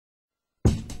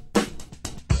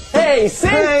Hey, Sid!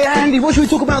 Hey, Andy, what should we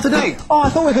talk about today? Oh, I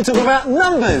thought we could talk about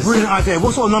numbers. Brilliant idea.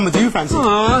 What sort of number do you fancy?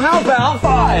 How about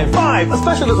 5? 5. A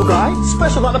special little guy.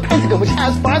 Special like the Pentagon, which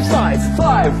has 5 sides.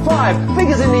 5.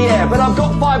 Fingers in the air, but I've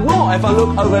got 5 more if I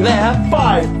look over there.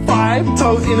 5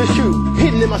 toes in a shoe,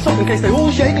 hidden in my sock in case they all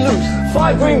shake loose.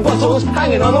 5 green bottles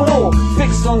hanging on the wall,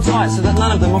 fixed on tight so that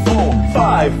none of them will fall.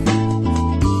 5.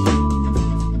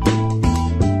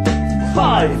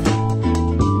 5.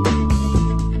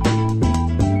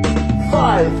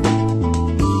 5.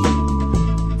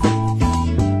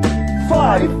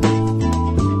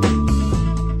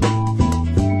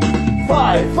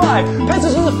 5.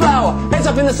 Pencils in the flower, heads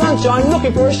up in the sunshine,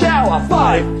 looking for a shower.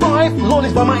 5.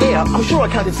 Lollies by my ear. I'm sure I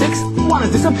counted 6. 1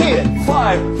 has disappeared.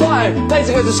 5. Days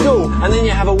to go to school, and then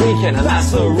you have a weekend, and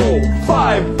that's the rule.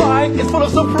 5. It's full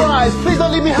of surprise. Please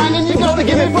don't leave me hanging. You got to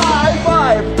give me 5.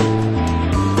 5.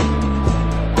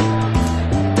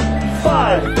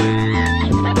 5.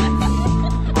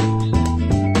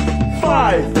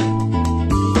 5.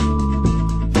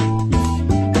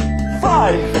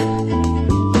 5.